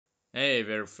Hey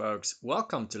there folks,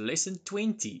 welcome to lesson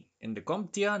 20 in the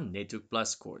CompTIA Network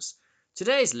Plus course.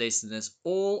 Today's lesson is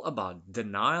all about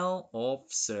denial of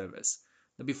service.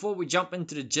 Now before we jump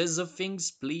into the gist of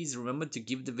things, please remember to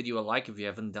give the video a like if you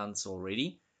haven't done so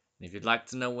already. And if you'd like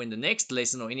to know when the next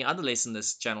lesson or any other lesson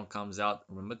this channel comes out,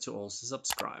 remember to also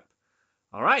subscribe.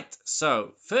 Alright,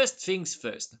 so first things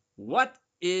first, what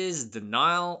is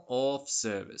denial of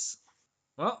service?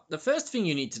 Well, the first thing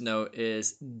you need to know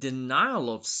is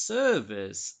denial of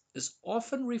service is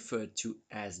often referred to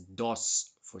as DoS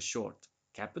for short.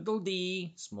 Capital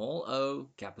D, small o,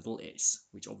 capital S,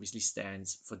 which obviously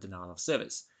stands for denial of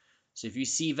service. So if you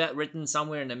see that written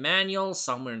somewhere in a manual,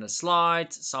 somewhere in a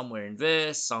slide, somewhere in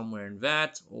this, somewhere in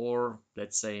that, or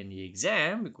let's say in the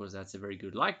exam, because that's a very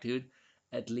good likelihood,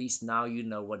 at least now you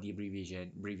know what the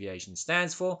abbreviation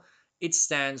stands for. It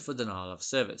stands for denial of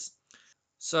service.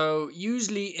 So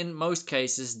usually in most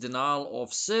cases, denial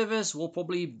of service will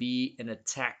probably be an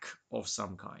attack of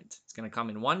some kind. It's going to come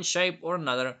in one shape or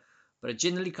another, but it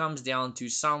generally comes down to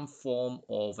some form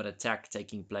of an attack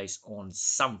taking place on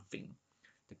something.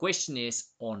 The question is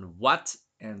on what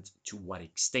and to what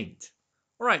extent.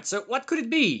 All right, so what could it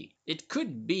be? It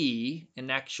could be an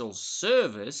actual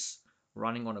service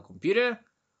running on a computer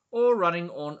or running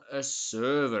on a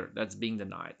server that's being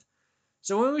denied.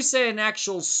 So when we say an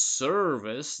actual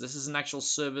service, this is an actual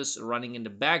service running in the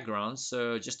background.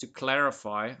 So just to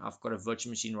clarify, I've got a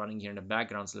virtual machine running here in the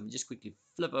background. So let me just quickly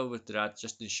flip over to that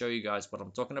just to show you guys what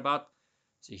I'm talking about.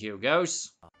 So here it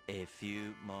goes. A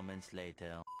few moments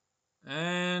later.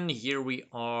 And here we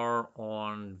are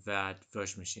on that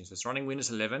virtual machine. So it's running Windows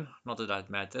 11, not that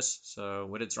that matters. So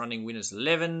whether it's running Windows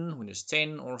 11, Windows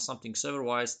 10 or something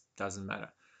server-wise, doesn't matter.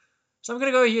 So I'm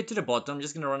going to go here to the bottom. I'm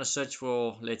just going to run a search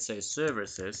for, let's say,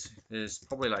 services. There's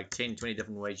probably like 10, 20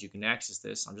 different ways you can access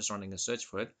this. I'm just running a search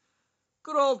for it.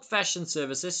 Good old-fashioned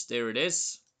services. There it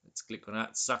is. Let's click on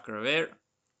that sucker there.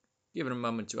 Give it a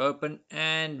moment to open.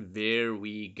 And there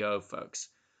we go, folks.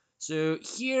 So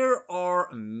here are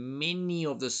many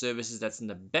of the services that's in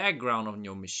the background on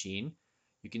your machine.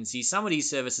 You can see some of these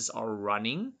services are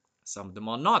running. Some of them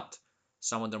are not.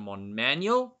 Some of them are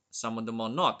manual. Some of them are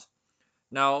not.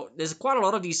 Now, there's quite a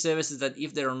lot of these services that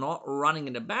if they're not running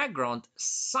in the background,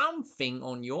 something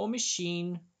on your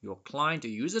machine, your client or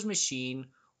user's machine,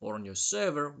 or on your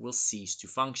server will cease to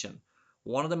function.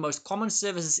 One of the most common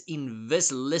services in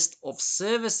this list of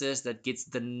services that gets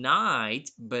denied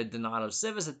by denial of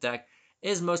service attack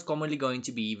is most commonly going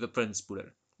to be the print spooler.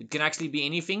 It can actually be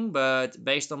anything, but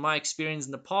based on my experience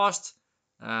in the past,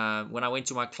 when I went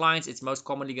to my clients, it's most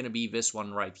commonly going to be this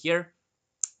one right here.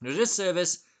 Now, this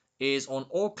service is on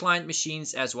all client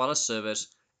machines as well as servers.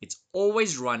 It's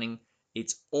always running.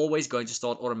 It's always going to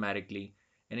start automatically.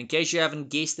 And in case you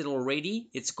haven't guessed it already,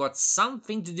 it's got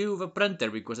something to do with a printer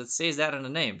because it says that in the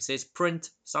name. It says print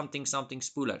something something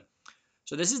spooler.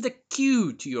 So this is the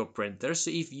queue to your printer. So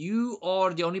if you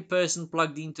are the only person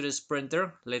plugged into this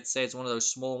printer, let's say it's one of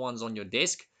those small ones on your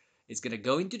desk, it's going to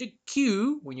go into the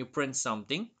queue when you print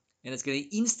something, and it's going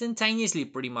to instantaneously,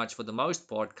 pretty much for the most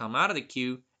part, come out of the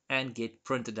queue and get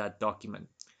printed that document.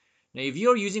 Now, if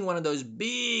you're using one of those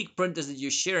big printers that you're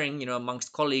sharing,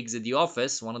 amongst colleagues at the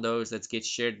office, one of those that gets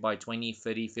shared by 20,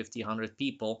 30, 50, 100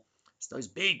 people, it's those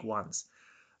big ones.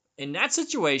 In that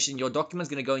situation, your document's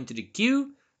going to go into the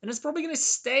queue, and it's probably going to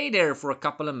stay there for a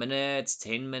couple of minutes,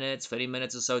 10 minutes, 30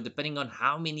 minutes or so, depending on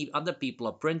how many other people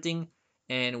are printing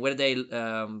and whether they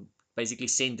basically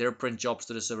send their print jobs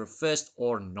to the server first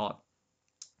or not.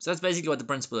 So that's basically what the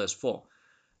print spooler is for.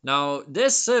 Now,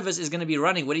 this service is going to be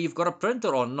running whether you've got a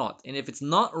printer or not. And if it's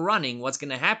not running, what's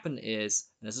going to happen is,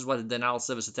 and this is what the denial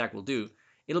service attack will do,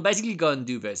 it'll basically go and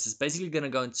do this. It's basically going to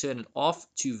go and turn it off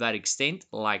to that extent,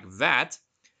 like that.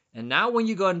 And now when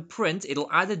you go and print, it'll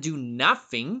either do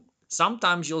nothing.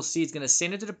 Sometimes you'll see it's going to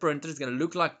send it to the printer. It's going to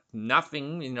look like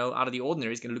nothing, out of the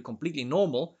ordinary. It's going to look completely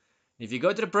normal. If you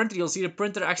go to the printer, you'll see the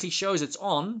printer actually shows it's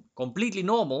on, completely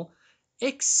normal,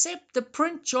 except the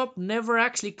print job never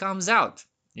actually comes out.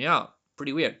 Yeah,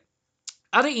 pretty weird.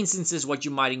 Other instances, what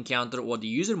you might encounter or the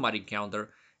user might encounter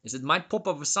is it might pop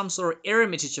up with some sort of error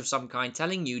message of some kind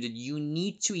telling you that you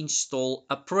need to install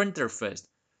a printer first.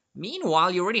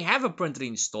 Meanwhile, you already have a printer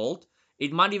installed.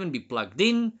 It might even be plugged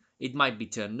in. It might be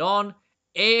turned on.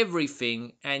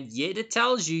 Everything. And yet it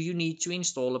tells you you need to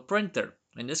install a printer.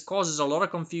 And this causes a lot of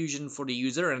confusion for the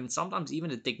user and sometimes even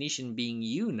the technician being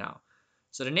you now.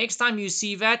 So the next time you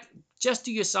see that, just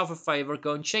do yourself a favor,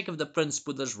 go and check if the print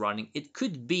spooler is running. It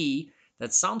could be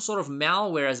that some sort of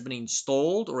malware has been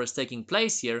installed or is taking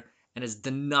place here and is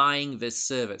denying this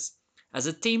service. As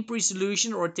a temporary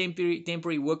solution or a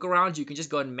temporary workaround, you can just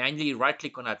go and manually right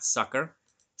click on that sucker,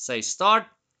 say start,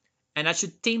 and that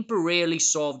should temporarily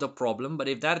solve the problem. But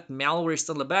if that malware is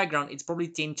still in the background, it's probably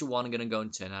 10 to 1 going to go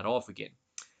and turn that off again.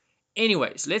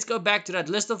 Anyways, let's go back to that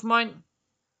list of mine.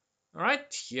 All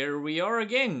right, here we are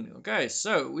again. Okay,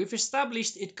 so we've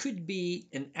established it could be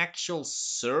an actual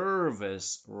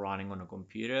service running on a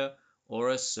computer or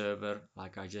a server,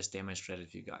 like I just demonstrated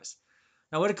for you guys.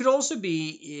 Now, what it could also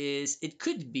be is it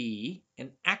could be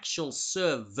an actual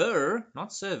server,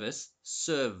 not service,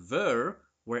 server,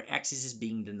 where access is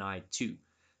being denied to.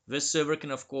 This server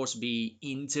can, of course, be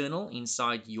internal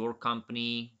inside your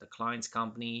company, the client's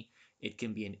company. It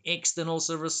can be an external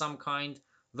server of some kind.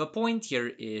 The point here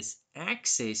is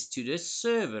access to the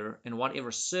server and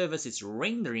whatever service it's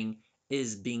rendering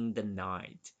is being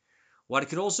denied. What it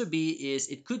could also be is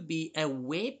it could be a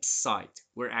website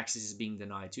where access is being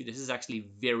denied to. This is actually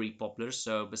very popular.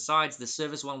 So besides the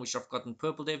service one, which I've got in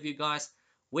purple there for you guys,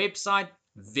 website,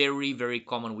 very, very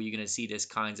common where you're going to see this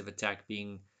kinds of attack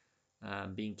being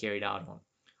carried out on.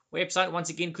 Website, once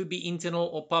again, could be internal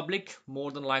or public.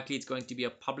 More than likely, it's going to be a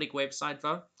public website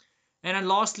though. And then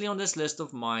lastly on this list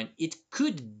of mine, it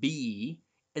could be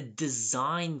a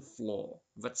design flaw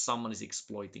that someone is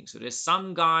exploiting. So there's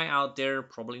some guy out there,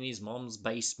 probably in his mom's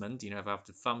basement, if I have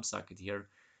to thumb suck it here,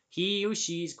 he or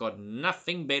she's got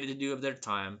nothing better to do with their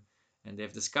time, and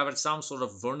they've discovered some sort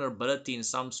of vulnerability in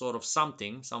some sort of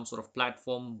something, some sort of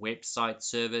platform, website,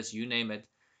 service, you name it,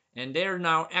 and they're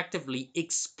now actively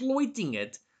exploiting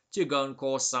it to go and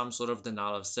cause some sort of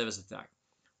denial of service attack.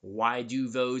 Why do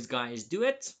those guys do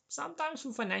it? Sometimes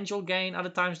for financial gain, other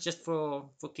times just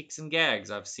for kicks and gags,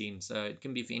 I've seen. So it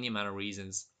can be for any amount of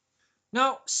reasons.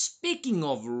 Now, speaking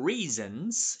of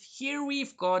reasons, here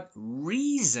we've got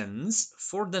reasons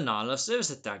for denial of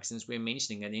service attack, since we're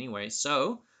mentioning it anyway.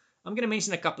 So I'm going to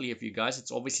mention a couple here for you guys.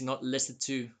 It's obviously not limited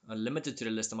to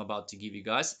the list I'm about to give you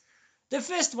guys. The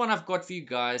first one I've got for you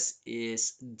guys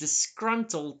is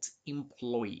disgruntled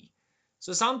employee.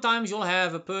 So sometimes you'll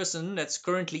have a person that's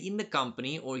currently in the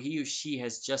company, or he or she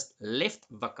has just left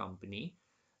the company.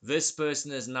 This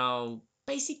person is now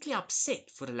basically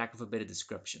upset, for the lack of a better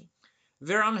description.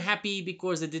 They're unhappy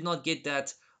because they did not get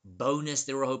that bonus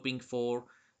they were hoping for.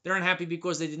 They're unhappy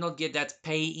because they did not get that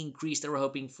pay increase they were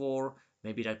hoping for.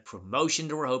 Maybe that promotion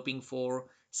they were hoping for.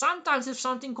 Sometimes it's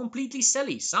something completely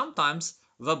silly. Sometimes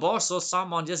the boss or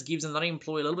someone just gives another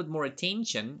employee a little bit more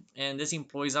attention, and this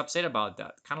employee is upset about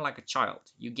that. Kind of like a child.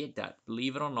 You get that.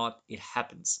 Believe it or not, it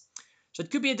happens. So it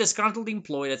could be a disgruntled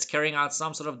employee that's carrying out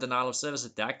some sort of denial of service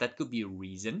attack. That could be a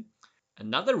reason.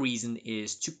 Another reason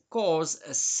is to cause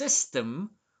a system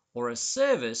or a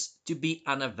service to be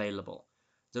unavailable.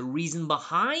 The reason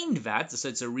behind that, so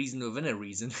it's a reason within a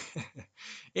reason,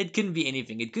 it can be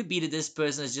anything. It could be that this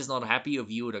person is just not happy with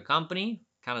you or the company,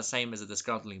 kind of same as a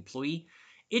disgruntled employee.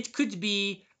 It could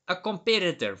be a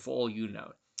competitor, for all you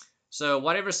know. So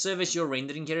whatever service you're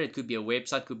rendering here, it could be a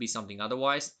website, could be something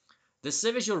otherwise. The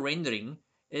service you're rendering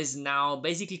is now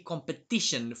basically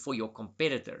competition for your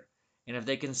competitor. And if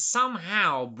they can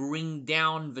somehow bring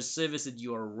down the service that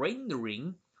you are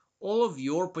rendering, all of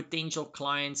your potential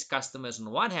clients, customers, and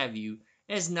what have you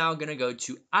is now going to go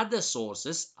to other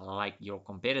sources like your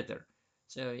competitor.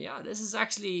 So yeah, this is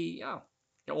actually,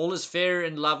 all is fair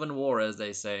in love and war, as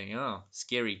they say. Yeah,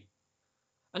 scary.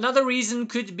 Another reason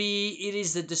could be it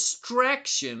is a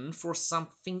distraction for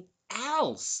something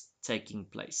else taking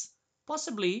place.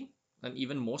 Possibly an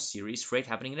even more serious threat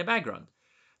happening in the background.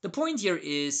 The point here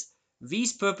is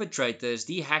these perpetrators,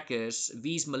 the hackers,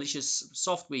 these malicious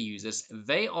software users,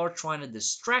 they are trying to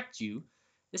distract you.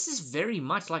 This is very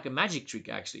much like a magic trick,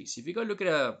 actually. So if you go look at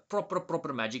a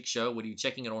proper magic show, whether you're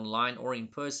checking it online or in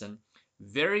person,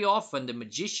 very often the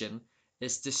magician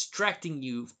is distracting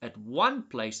you at one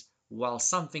place while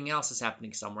something else is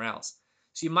happening somewhere else.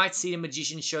 So you might see the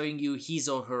magician showing you his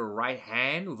or her right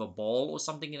hand with a ball or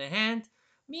something in a hand.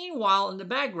 Meanwhile, in the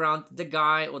background, the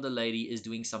guy or the lady is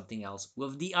doing something else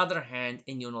with the other hand,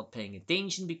 and you're not paying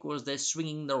attention because they're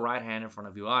swinging the right hand in front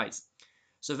of your eyes.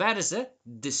 So that is a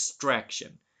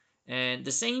distraction. And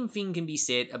the same thing can be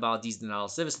said about these denial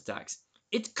of service attacks.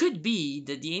 It could be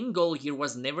that the end goal here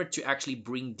was never to actually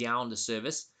bring down the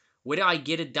service. Whether I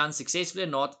get it done successfully or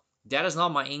not, that is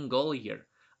not my end goal here.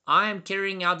 I am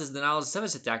carrying out this denial of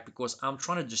service attack because I'm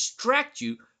trying to distract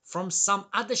you from some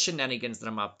other shenanigans that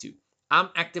I'm up to. I'm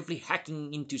actively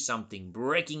hacking into something,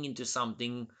 breaking into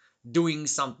something, doing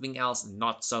something else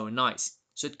not so nice.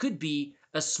 So it could be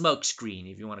a smokescreen,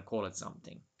 if you want to call it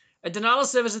something. A denial of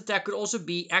service attack could also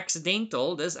be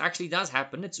accidental. This actually does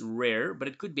happen. It's rare, but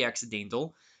it could be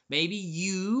accidental. Maybe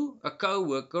you, a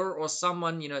coworker, or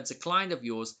someone, it's a client of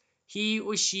yours, he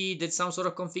or she did some sort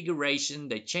of configuration,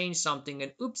 they changed something,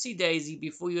 and oopsie daisy,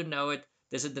 before you know it,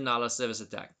 there's a denial of service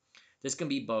attack. This can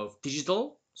be both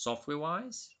digital, software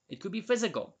wise, it could be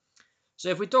physical. So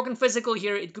if we're talking physical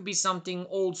here, it could be something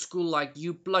old school like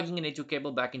you plugging a network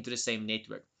cable back into the same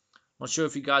network. Not sure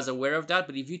if you guys are aware of that,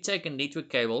 but if you take a network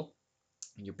cable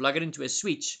and you plug it into a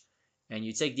switch, and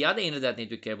you take the other end of that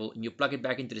network cable and you plug it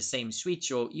back into the same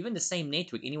switch or even the same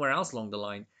network anywhere else along the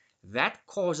line, that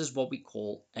causes what we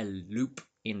call a loop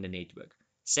in the network.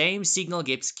 Same signal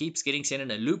keeps getting sent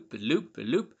in a loop,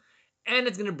 and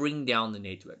it's going to bring down the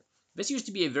network. This used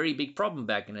to be a very big problem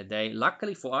back in the day.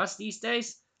 Luckily for us these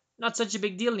days, not such a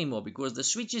big deal anymore because the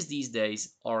switches these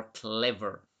days are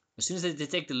clever. As soon as they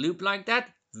detect a loop like that,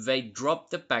 they drop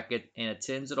the packet and it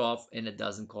turns it off and it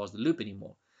doesn't cause the loop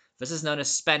anymore. This is known as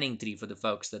spanning tree for the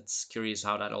folks that's curious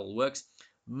how that all works.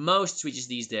 Most switches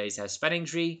these days have spanning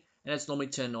tree and it's normally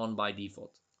turned on by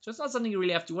default. So it's not something you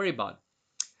really have to worry about.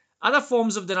 Other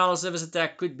forms of denial of service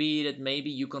attack could be that maybe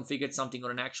you configured something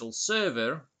on an actual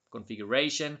server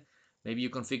configuration. Maybe you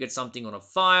configured something on a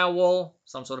firewall,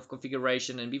 some sort of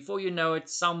configuration, and before you know it,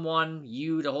 someone,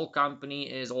 you, the whole company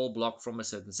is all blocked from a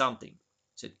certain something.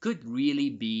 So it could really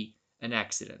be an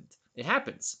accident. It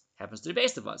happens. Happens to the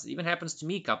best of us. It even happens to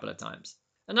me a couple of times.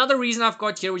 Another reason I've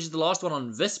got here, which is the last one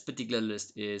on this particular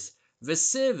list, is the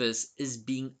service is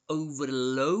being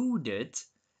overloaded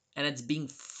and it's being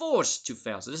forced to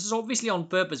fail. So this is obviously on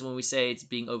purpose. When we say it's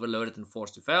being overloaded and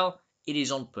forced to fail, it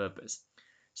is on purpose.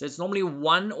 So it's normally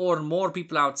one or more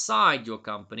people outside your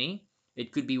company.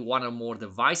 It could be one or more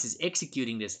devices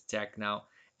executing this attack now,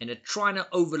 and they're trying to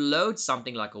overload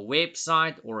something like a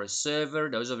website or a server.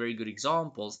 Those are very good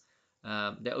examples.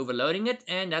 They're overloading it,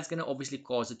 and that's going to obviously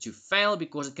cause it to fail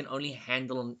because it can only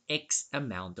handle an X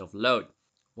amount of load.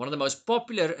 One of the most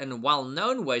popular and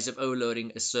well-known ways of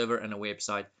overloading a server and a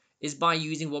website is by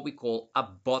using what we call a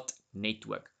bot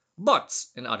network.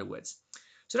 Bots, in other words.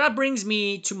 So that brings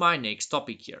me to my next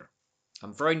topic here.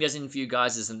 I'm throwing this in for you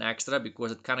guys as an extra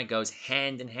because it kind of goes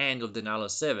hand in hand with denial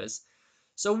of service.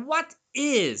 So what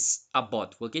is a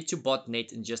bot? We'll get to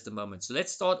botnet in just a moment. So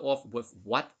let's start off with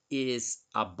what is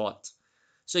a bot.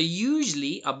 So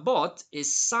usually a bot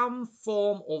is some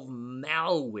form of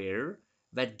malware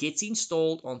that gets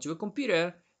installed onto a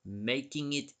computer,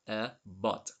 making it a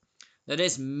bot. Now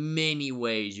there's many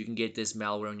ways you can get this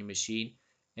malware on your machine.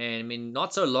 And I mean,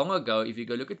 not so long ago, if you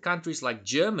go look at countries like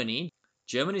Germany,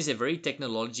 Germany is a very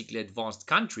technologically advanced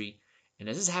country. And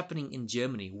this is happening in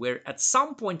Germany, where at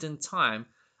some point in time,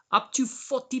 up to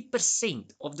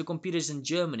 40% of the computers in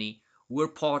Germany were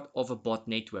part of a bot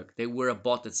network. They were a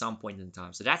bot at some point in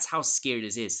time. So that's how scary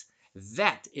this is.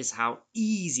 That is how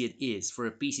easy it is for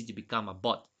a PC to become a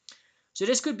bot. So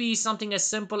this could be something as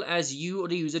simple as you or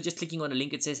the user just clicking on a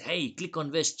link that says, hey, click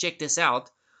on this, check this out.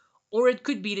 Or it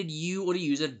could be that you or the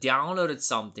user downloaded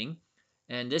something,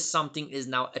 and this something is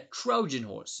now a Trojan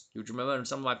horse. You remember in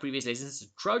some of my previous lessons, a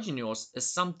Trojan horse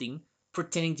is something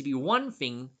pretending to be one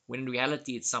thing when in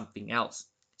reality it's something else.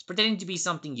 It's pretending to be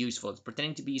something useful. It's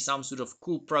pretending to be some sort of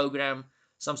cool program,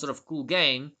 some sort of cool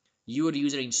game. You or the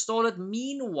user install it.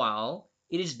 Meanwhile,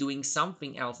 it is doing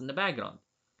something else in the background.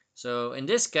 So in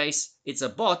this case, it's a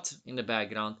bot in the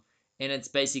background, and it's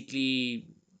basically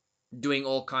doing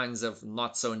all kinds of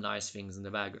not so nice things in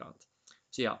the background.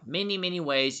 So yeah, many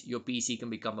ways your PC can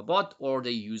become a bot or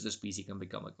the user's PC can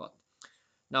become a bot.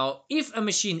 Now, if a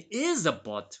machine is a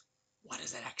bot, what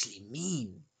does that actually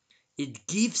mean? It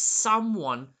gives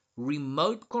someone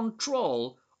remote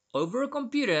control over a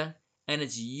computer, and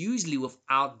it's usually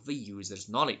without the user's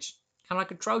knowledge. Kind of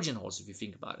like a Trojan horse if you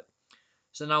think about it.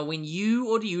 So now when you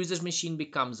or the user's machine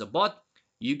becomes a bot,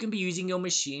 you can be using your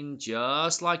machine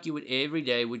just like you would every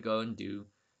day would go and do.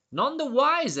 None the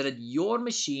wiser that your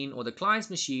machine or the client's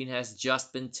machine has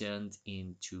just been turned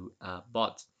into a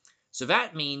bot. So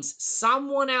that means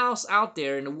someone else out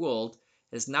there in the world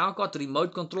has now got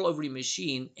remote control over your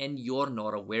machine and you're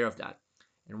not aware of that.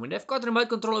 And when they've got remote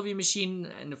control over your machine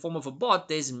in the form of a bot,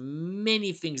 there's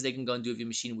many things they can go and do with your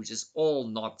machine, which is all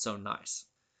not so nice.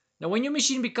 Now, when your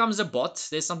machine becomes a bot,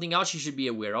 there's something else you should be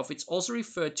aware of. It's also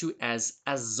referred to as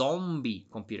a zombie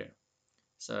computer.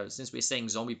 So since we're saying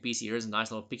zombie PC, here's a nice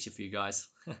little picture for you guys.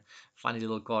 Funny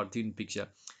little cartoon picture.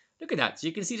 Look at that. So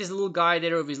you can see this little guy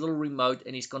there with his little remote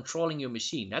and he's controlling your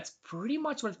machine. That's pretty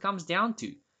much what it comes down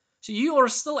to. So you are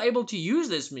still able to use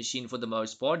this machine for the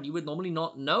most part. You would normally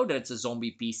not know that it's a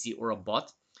zombie PC or a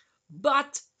bot.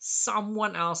 But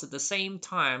someone else at the same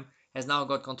time has now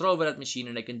got control over that machine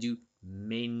and they can do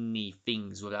many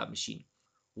things with that machine.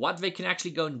 What they can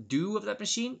actually go and do with that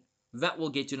machine, that we'll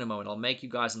get to in a moment. I'll make you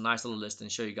guys a nice little list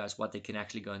and show you guys what they can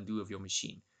actually go and do with your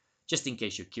machine. just in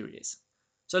case you're curious.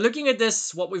 So looking at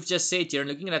this, what we've just said here, and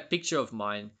looking at that picture of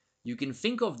mine, you can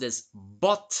think of this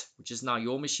bot, which is now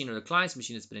your machine or the client's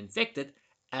machine that's been infected,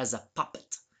 as a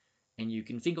puppet. And you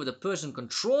can think of the person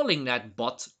controlling that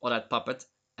bot or that puppet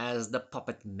as the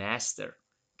puppet master.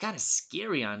 Kind of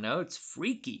scary, I know, it's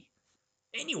freaky.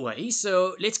 Anyway,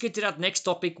 so let's get to that next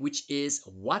topic, which is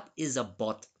what is a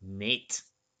botnet?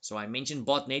 So I mentioned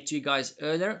botnet to you guys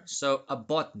earlier. So a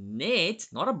botnet,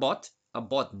 not a bot, a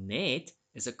botnet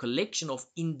is a collection of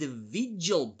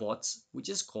individual bots, which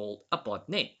is called a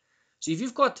botnet. So if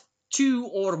you've got 2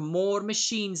 or more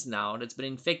machines now that's been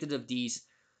infected of these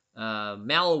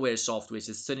malware software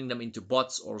that's turning them into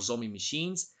bots or zombie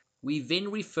machines, we then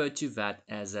refer to that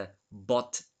as a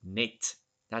botnet.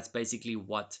 That's basically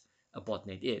what a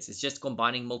botnet is. It's just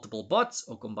combining multiple bots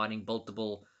or combining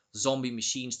multiple zombie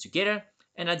machines together,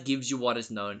 and that gives you what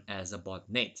is known as a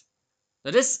botnet.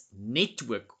 Now, this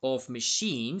network of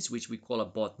machines, which we call a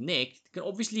botnet, can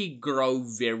obviously grow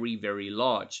very, very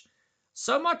large.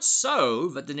 So much so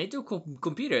that the network of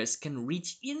computers can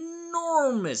reach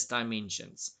enormous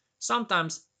dimensions.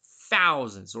 Sometimes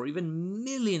thousands or even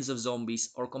millions of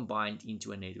zombies are combined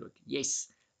into a network. Yes,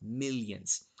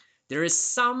 millions. There is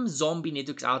some zombie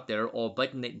networks out there or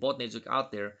bot network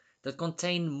out there that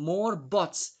contain more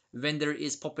bots than there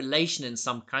is population in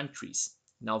some countries.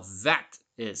 Now that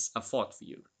is a thought for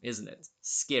you, isn't it?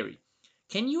 Scary.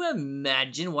 Can you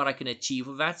imagine what I can achieve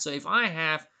with that? So if I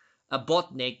have a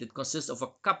botnet that consists of a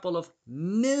couple of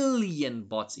million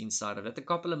bots inside of it, a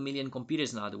couple of million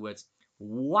computers in other words,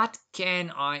 what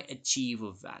can I achieve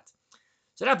with that?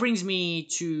 So that brings me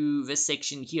to this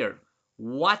section here.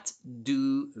 What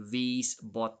do these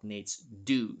botnets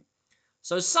do?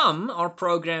 So some are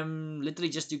programmed literally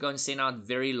just to go and send out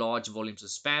very large volumes of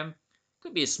spam.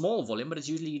 Could be a small volume, but it's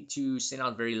usually to send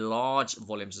out very large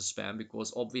volumes of spam,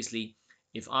 because obviously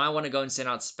if I want to go and send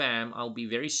out spam, I'll be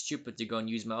very stupid to go and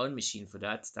use my own machine for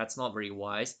that. That's not very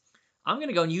wise. I'm going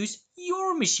to go and use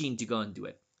your machine to go and do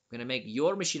it. I'm going to make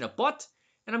your machine a bot,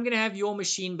 and I'm going to have your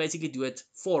machine basically do it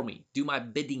for me, do my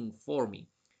bidding for me.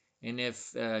 And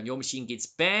if your machine gets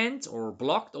banned or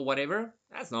blocked or whatever,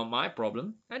 that's not my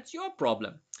problem. That's your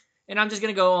problem. And I'm just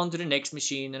going to go on to the next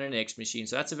machine and the next machine.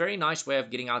 So that's a very nice way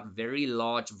of getting out very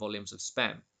large volumes of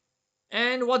spam.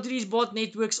 And what do these bot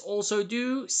networks also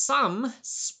do? Some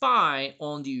spy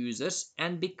on the users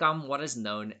and become what is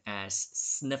known as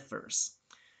sniffers.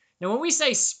 Now, when we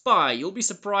say spy, you'll be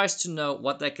surprised to know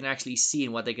what they can actually see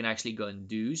and what they can actually go and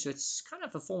do. So it's kind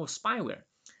of a form of spyware.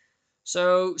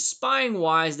 So spying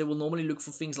wise, they will normally look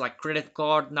for things like credit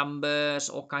card numbers,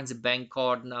 all kinds of bank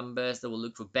card numbers. They will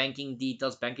look for banking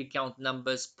details, bank account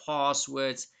numbers,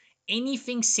 passwords,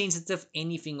 anything sensitive,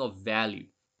 anything of value.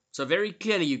 So very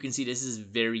clearly you can see this is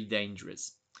very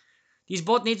dangerous. These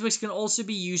bot networks can also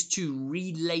be used to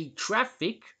relay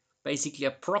traffic, basically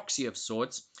a proxy of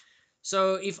sorts.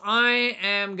 So if I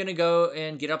am going to go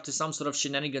and get up to some sort of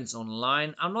shenanigans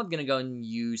online, I'm not going to go and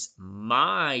use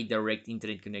my direct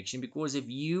internet connection, because if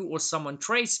you or someone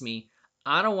trace me,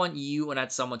 I don't want you or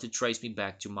that someone to trace me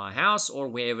back to my house or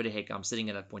wherever the heck I'm sitting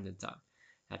at that point in time.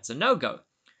 That's a no-go.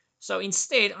 So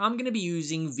instead, I'm going to be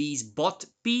using these bot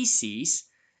PCs,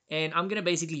 and I'm going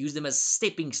to basically use them as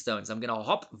stepping stones. I'm going to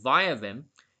hop via them,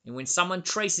 and when someone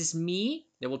traces me,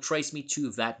 they will trace me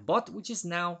to that bot, which is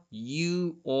now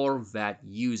you or that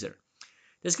user.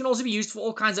 This can also be used for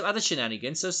all kinds of other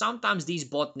shenanigans. So sometimes these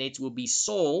botnets will be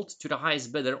sold to the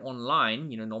highest bidder online,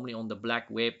 normally on the black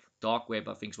web, dark web,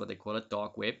 I think is what they call it,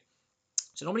 dark web.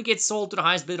 So normally gets sold to the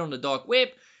highest bidder on the dark web,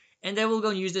 and they will go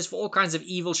and use this for all kinds of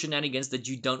evil shenanigans that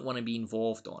you don't want to be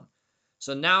involved on.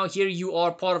 So now here you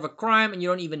are part of a crime and you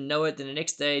don't even know it, and the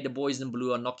next day the boys in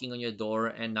blue are knocking on your door,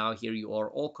 and now here you are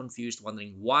all confused,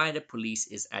 wondering why the police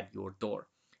is at your door.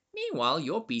 Meanwhile,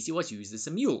 your PC was used as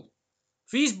a mule.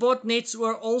 These botnets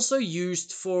were also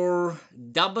used for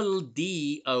double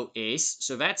DoS,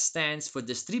 so that stands for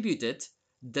distributed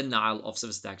denial of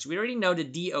service attack. So we already know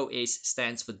that DoS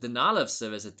stands for denial of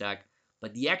service attack,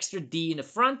 but the extra D in the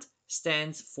front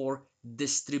stands for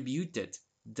distributed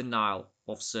denial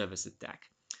of service attack.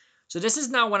 So this is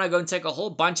now when I go and take a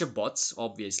whole bunch of bots,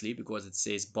 obviously, because it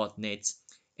says botnets,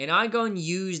 and I go and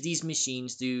use these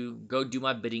machines to go do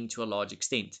my bidding to a large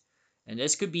extent. And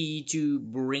this could be to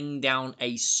bring down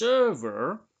a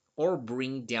server or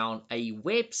bring down a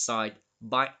website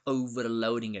by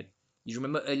overloading it. You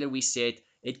remember earlier we said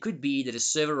it could be that a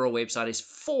server or website is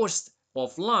forced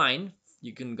offline.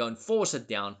 You can go and force it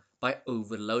down by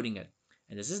overloading it.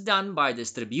 And this is done by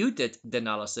distributed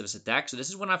denial of service attack. So this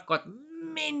is when I've got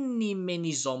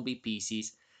many zombie PCs,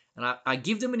 and and I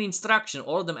give them an instruction,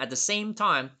 all of them at the same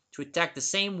time, to attack the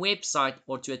same website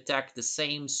or to attack the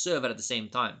same server at the same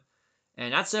time.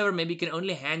 And that server maybe can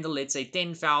only handle, let's say,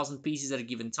 10,000 PCs at a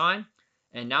given time.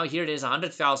 And now here it is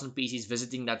 100,000 PCs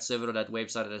visiting that server or that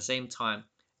website at the same time.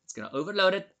 It's going to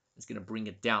overload it. It's going to bring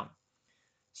it down.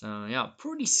 So yeah,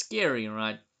 pretty scary,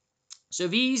 right? So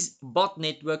these bot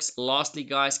networks, lastly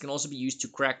guys, can also be used to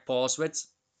crack passwords.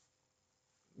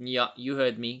 Yeah, you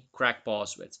heard me, crack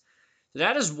passwords. So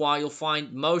that is why you'll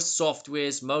find most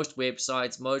softwares, most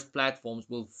websites, most platforms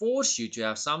will force you to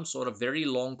have some sort of very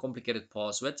long, complicated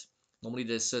password. Normally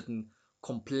there's certain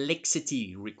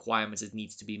complexity requirements that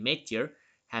needs to be met here.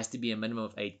 Has to be a minimum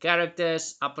of 8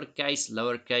 characters, uppercase,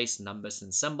 lowercase, numbers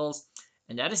and symbols.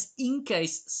 And that is in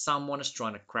case someone is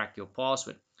trying to crack your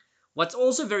password. What's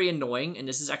also very annoying, and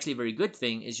this is actually a very good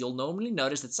thing, is you'll normally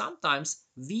notice that sometimes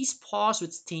these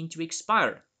passwords tend to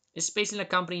expire, especially in a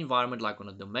company environment like on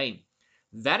a domain.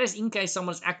 That is in case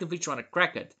someone's actively trying to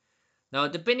crack it. Now,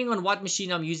 depending on what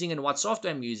machine I'm using and what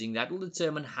software I'm using, that will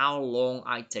determine how long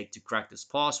I take to crack this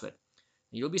password.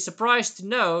 You'll be surprised to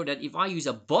know that if I use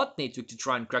a bot network to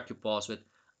try and crack your password,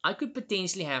 I could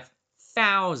potentially have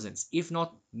thousands, if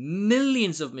not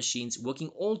millions of machines working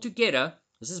all together.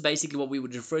 This is basically what we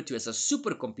would refer to as a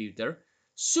supercomputer.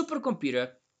 Supercomputer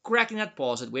cracking that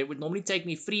password, where it would normally take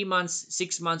me 3 months,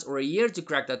 6 months, or a year to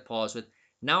crack that password.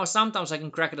 Now sometimes I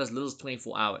can crack it as little as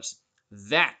 24 hours.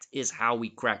 That is how we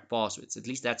crack passwords. At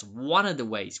least that's one of the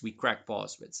ways we crack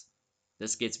passwords.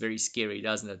 This gets very scary,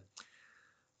 doesn't it?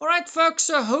 Alright folks,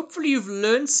 so hopefully you've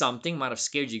learned something. Might have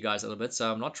scared you guys a little bit,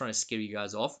 so I'm not trying to scare you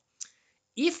guys off.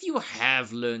 If you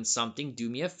have learned something, do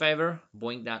me a favor,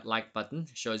 boink that like button.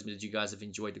 Shows me that you guys have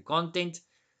enjoyed the content.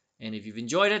 And if you've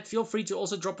enjoyed it, feel free to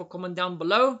also drop a comment down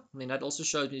below. I mean, that also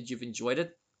shows me that you've enjoyed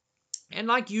it. And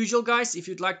like usual, guys, if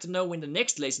you'd like to know when the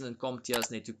next lesson in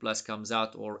CompTIA's Network Plus comes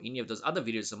out, or any of those other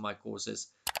videos on my courses,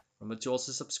 remember to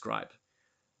also subscribe.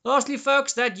 Lastly,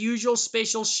 folks, that usual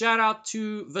special shout out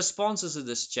to the sponsors of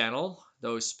this channel,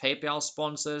 those PayPal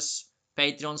sponsors,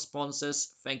 Patreon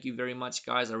sponsors. Thank you very much,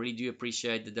 guys. I really do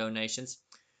appreciate the donations.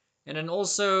 And then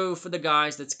also for the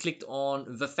guys that's clicked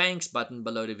on the thanks button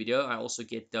below the video, I also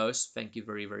get those. Thank you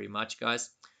very, very much, guys.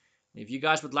 If you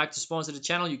guys would like to sponsor the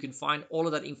channel, you can find all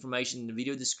of that information in the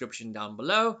video description down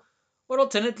below. Or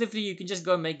alternatively, you can just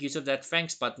go and make use of that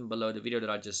thanks button below the video that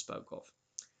I just spoke of.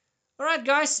 Alright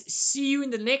guys, see you in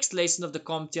the next lesson of the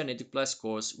CompTIA Network Plus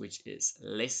course, which is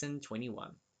lesson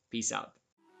 21. Peace out.